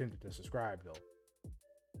half tempted to subscribe though.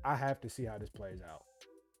 I have to see how this plays out.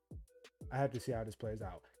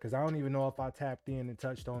 Because I don't even know if I tapped in and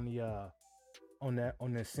touched on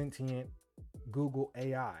the sentient Google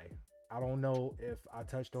AI. I don't know if I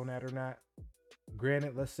touched on that or not.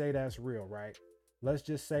 Granted, let's say that's real, right? Let's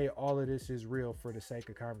just say all of this is real for the sake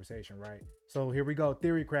of conversation, right? So here we go.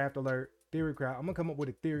 Theory craft alert. Theory craft. I'm gonna come up with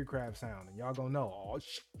a theory craft sound, and y'all gonna know. Oh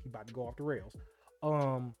shit, he about to go off the rails.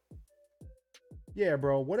 Yeah,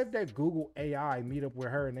 bro. What if that Google AI meet up with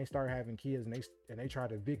her and they start having kids and they try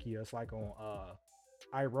to Vicky us like on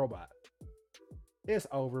iRobot? It's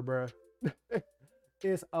over, bro.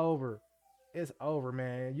 It's over,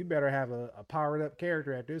 man. You better have a powered up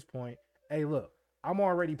character at this point. Hey, look, I'm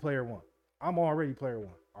already player one.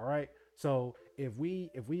 All right. So if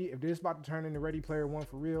this is about to turn into Ready Player One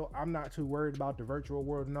for real, I'm not too worried about the virtual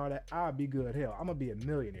world and all that. I'll be good. Hell, I'm gonna be a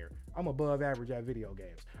millionaire. I'm above average at video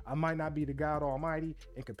games. I might not be the God Almighty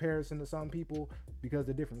in comparison to some people because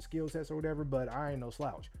of different skill sets or whatever, but I ain't no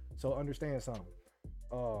slouch. So understand something.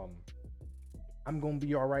 I'm gonna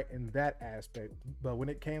be all right in that aspect. But when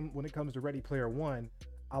it comes to Ready Player One,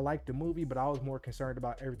 I liked the movie, but I was more concerned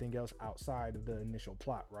about everything else outside of the initial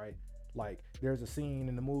plot, right? Like, there's a scene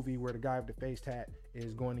in the movie where the guy with the face tat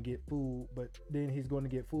is going to get food, but then he's going to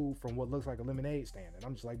get food from what looks like a lemonade stand. And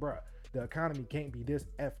I'm just like, bruh, the economy can't be this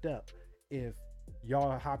effed up if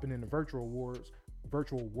y'all hopping into virtual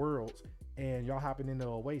worlds, and y'all hopping into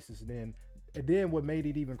Oasis. And then what made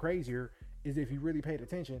it even crazier is if you really paid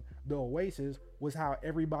attention, the Oasis was how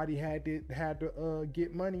everybody had to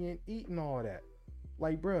get money and eat and all that.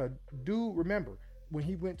 Like, bruh, dude, remember when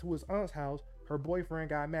he went to his aunt's house, her boyfriend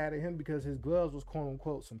got mad at him because his gloves was quote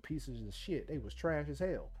unquote some pieces of shit. They was trash as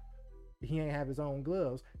hell. He ain't have his own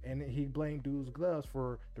gloves, and he blamed dude's gloves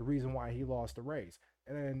for the reason why he lost the race.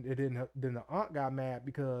 And then the aunt got mad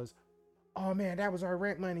because, oh man, that was our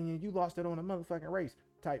rent money and you lost it on a motherfucking race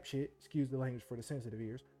type shit. Excuse the language for the sensitive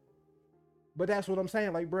ears. But that's what I'm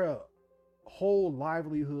saying. Like, bruh, whole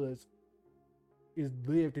livelihoods is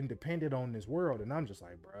lived and dependent on this world. And I'm just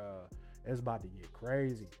like, bruh, it's about to get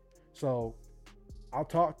crazy. So I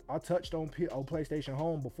touched on PlayStation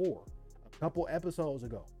Home before. A couple episodes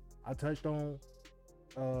ago, I touched on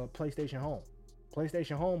PlayStation Home.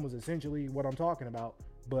 PlayStation Home was essentially what I'm talking about,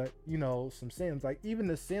 but some Sims. Like, even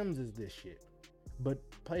the Sims is this shit, but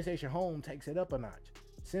PlayStation Home takes it up a notch.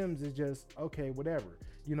 Sims is just okay, whatever.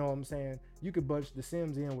 You know what I'm saying? You could bunch the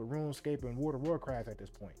Sims in with RuneScape and World of Warcraft at this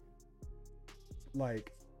point.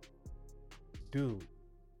 Like, dude.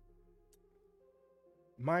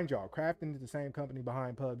 Mind y'all, Crafton is the same company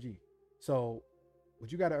behind PUBG. So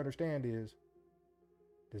what you got to understand is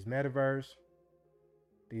this metaverse,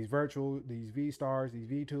 these V-stars, these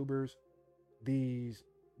VTubers,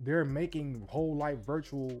 they're making whole life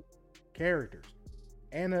virtual characters.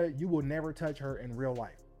 Anna, you will never touch her in real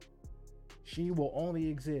life. She will only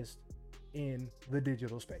exist in the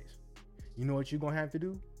digital space. You know what you're going to have to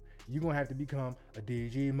do? You're going to have to become a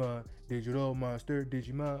Digimon, digital monster.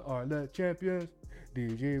 Digimon are the champions.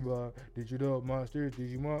 Digimon, digital monsters,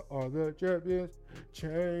 Digimon are the champions.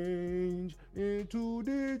 Change into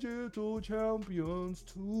digital champions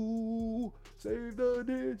to save the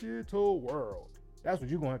digital world. That's what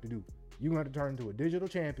you're gonna have to do. You're gonna have to turn into a digital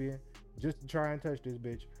champion just to try and touch this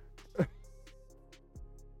bitch.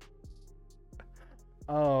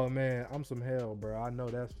 Oh man, I'm some hell, bro. I know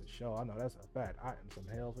that's for sure. I know that's a fact. I am some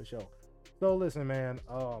hell for sure. So listen, man.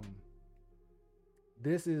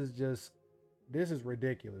 This is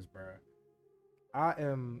ridiculous, bro. I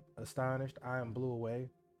am astonished. I am blew away.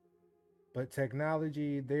 But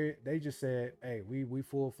technology, they just said, "Hey, we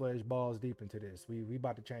full fledged balls deep into this. We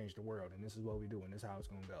about to change the world, and this is what we do, and this is how it's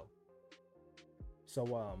gonna go."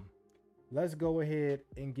 So let's go ahead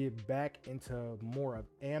and get back into more of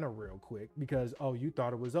Anna real quick because you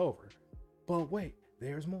thought it was over, but wait,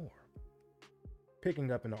 there's more.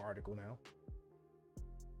 Picking up in the article now.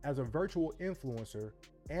 As a virtual influencer,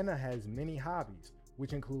 Anna has many hobbies,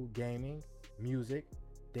 which include gaming, music,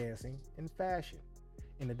 dancing, and fashion.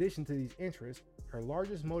 In addition to these interests, her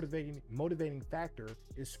largest motivating factor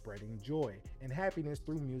is spreading joy and happiness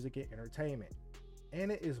through music and entertainment.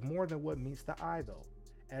 Anna is more than what meets the eye though,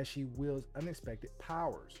 as she wields unexpected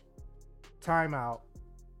powers. Time out.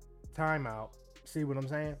 Time out. See what I'm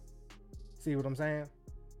saying? See what I'm saying?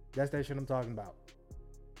 That's that shit I'm talking about.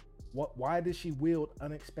 Why does she wield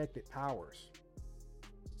unexpected powers?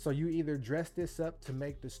 So you either dress this up to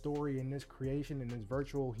make the story in this creation, in this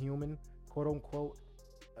virtual human, quote unquote,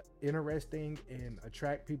 interesting and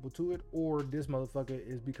attract people to it, or this motherfucker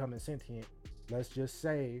is becoming sentient. Let's just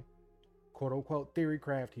say, quote unquote, theory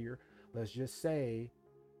craft here. Let's just say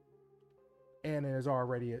Anna is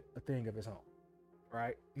already a thing of its own.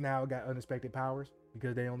 Right? Now it got unexpected powers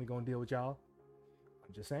because they only gonna deal with y'all.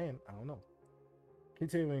 I'm just saying, I don't know.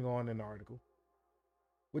 Continuing on in the article.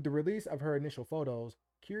 With the release of her initial photos,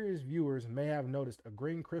 curious viewers may have noticed a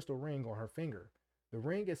green crystal ring on her finger. The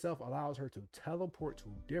ring itself allows her to teleport to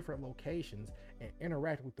different locations and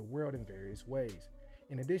interact with the world in various ways.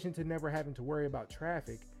 In addition to never having to worry about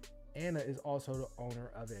traffic, Anna is also the owner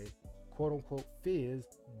of a quote unquote fizz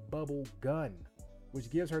bubble gun, which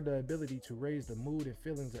gives her the ability to raise the mood and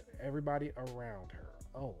feelings of everybody around her.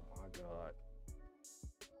 Oh my god.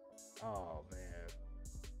 Oh man.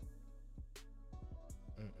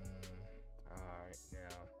 Alright,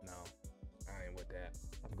 no, I ain't with that.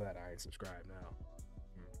 I'm glad I ain't subscribed now.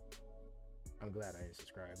 I'm glad I ain't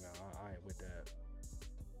subscribed now. I ain't with that.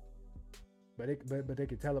 But they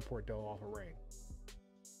can teleport though off a ring.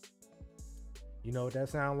 You know what that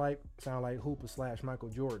sound like? Sound like Hooper / Michael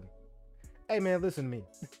Jordan. Hey man, listen to me.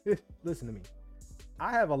 Listen to me.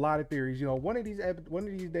 I have a lot of theories. You know, one of these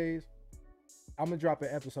days, I'm gonna drop an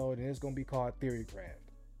episode and it's gonna be called Theory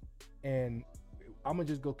Craft. And I'm gonna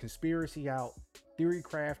just go conspiracy out, theory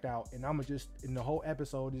craft out, and I'm gonna just in the whole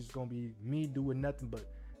episode is gonna be me doing nothing but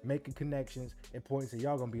making connections and points, and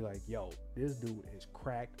y'all gonna be like, yo, this dude is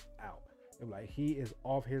cracked out. And like, he is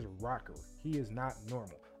off his rocker. He is not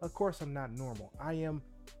normal. Of course I'm not normal. I am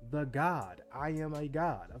the god. I am a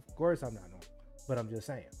god. Of course I'm not normal. But I'm just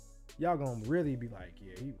saying, y'all gonna really be like,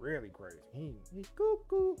 yeah, he really crazy. He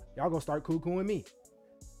cuckoo. Y'all gonna start cuckooing me.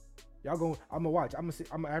 Y'all gonna, I'm gonna watch.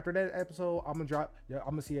 After that episode, I'm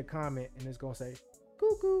gonna see a comment and it's gonna say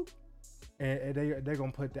cuckoo. And they're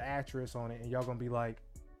gonna put the actress on it, and y'all gonna be like,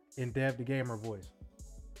 in Dev the Gamer voice,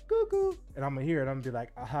 cuckoo. And I'm gonna hear it. I'm gonna be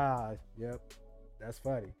like, aha, yep, that's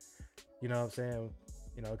funny. You know what I'm saying?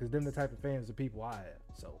 You know, because them the type of fans of people I have.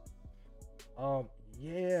 So,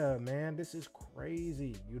 yeah, man, this is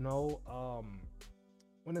crazy. You know,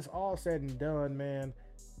 when it's all said and done, man,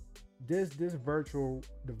 the virtual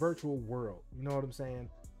world, you know what I'm saying?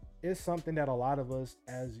 It's something that a lot of us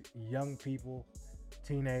as young people,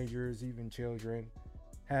 teenagers, even children,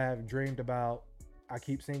 have dreamed about. I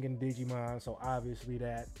keep singing Digimon, so obviously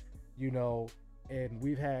that, you know, and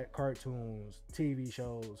we've had cartoons, TV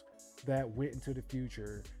shows that went into the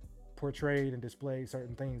future, portrayed and displayed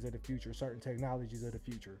certain things of the future, certain technologies of the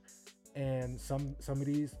future. And some of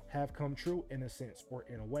these have come true in a sense or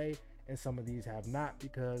in a way, and some of these have not,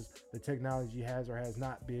 because the technology has or has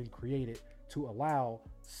not been created to allow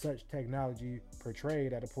such technology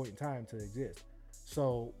portrayed at a point in time to exist.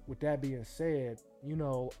 So with that being said, you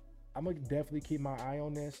know, I'm gonna definitely keep my eye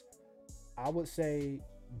on this. I would say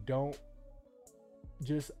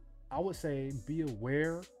be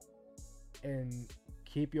aware and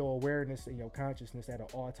keep your awareness and your consciousness at an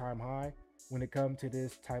all-time high when it comes to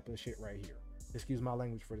this type of shit right here. Excuse my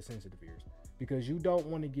language for the sensitive ears, because you don't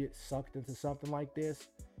want to get sucked into something like this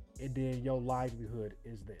and then your livelihood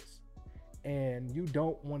is this. And you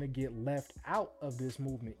don't want to get left out of this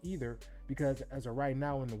movement either, because as of right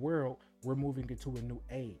now in the world, we're moving into a new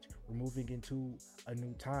age. We're moving into a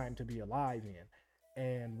new time to be alive in.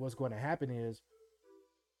 And what's going to happen is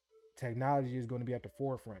technology is going to be at the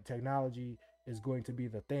forefront. Technology is going to be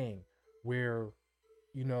the thing where,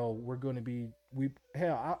 you know, we're going to be,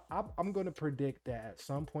 I'm going to predict that at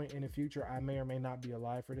some point in the future, I may or may not be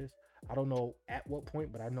alive for this. I don't know at what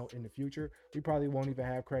point, but I know in the future, we probably won't even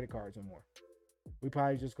have credit cards anymore. We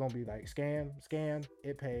probably just going to be like, scan,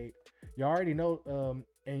 it paid. You already know,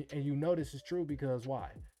 and you know this is true because why?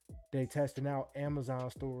 They testing out Amazon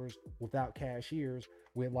stores without cashiers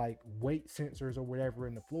with like weight sensors or whatever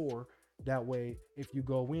in the floor. That way, if you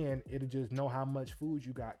go in, it'll just know how much food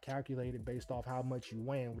you got calculated based off how much you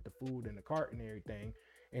weigh with the food in the cart and everything,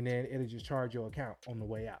 and then it'll just charge your account on the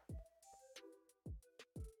way out.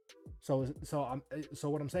 So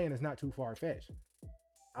what I'm saying is not too far fetched.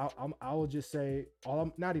 I will just say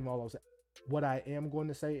not even all of that. What I am going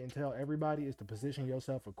to say and tell everybody is to position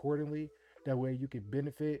yourself accordingly. That way you can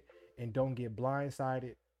benefit and don't get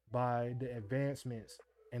blindsided by the advancements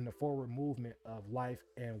and the forward movement of life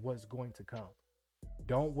and what's going to come.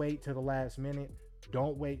 Don't wait till the last minute.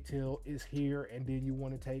 Don't wait till it's here and then you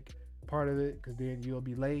want to take part of it, because then you'll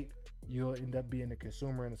be late. You'll end up being a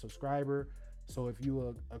consumer and a subscriber. So if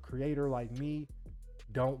you're a creator like me,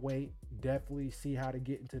 don't wait. Definitely see how to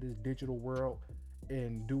get into this digital world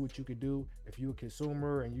and do what you could do. If you're a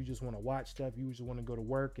consumer and you just want to watch stuff, you just want to go to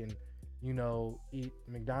work and, you know, eat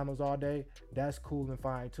McDonald's all day, that's cool and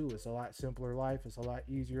fine too. It's a lot simpler life. It's a lot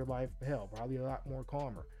easier life. Hell, probably a lot more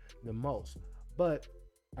calmer than most. But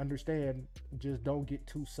understand, just don't get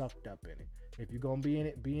too sucked up in it. If you're going to be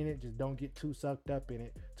in it. Just don't get too sucked up in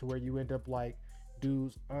it to where you end up like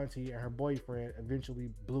dude's auntie and her boyfriend eventually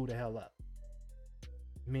blew the hell up.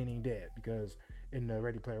 Meaning dead, because in the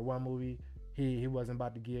Ready Player One movie, he wasn't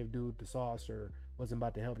about to give dude the sauce or wasn't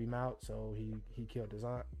about to help him out, so he killed his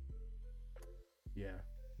aunt. Yeah,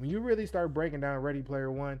 when you really start breaking down Ready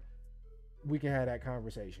Player One, we can have that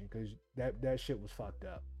conversation, because that shit was fucked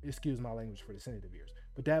up. Excuse my language for the sensitive ears,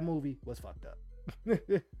 but that movie was fucked up.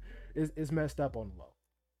 It's messed up on the low.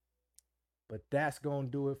 But that's gonna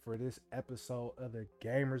do it for this episode of the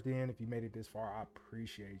Gamers Den. If you made it this far, I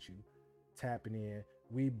appreciate you tapping in.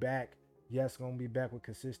 We back. Yes, gonna be back with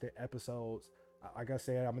consistent episodes. Like I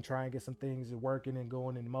said, I'm gonna try and get some things working and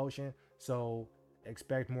going in motion. So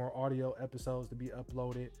expect more audio episodes to be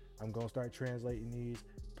uploaded. I'm gonna start translating these,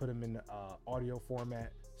 put them in the audio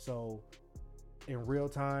format. So in real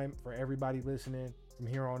time for everybody listening from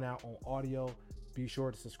here on out on audio, be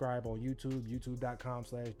sure to subscribe on YouTube,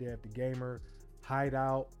 youtube.com/DevTheGamer.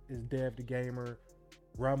 Hideout is Dev the Gamer.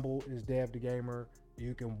 Rumble is Dev the Gamer.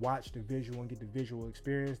 You can watch the visual and get the visual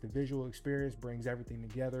experience. The visual experience brings everything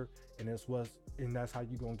together, and that's how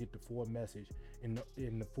you're gonna get the full message in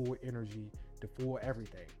the full energy, the full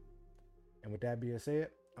everything. And with that being said,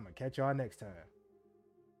 I'm gonna catch y'all next time.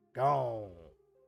 Gone.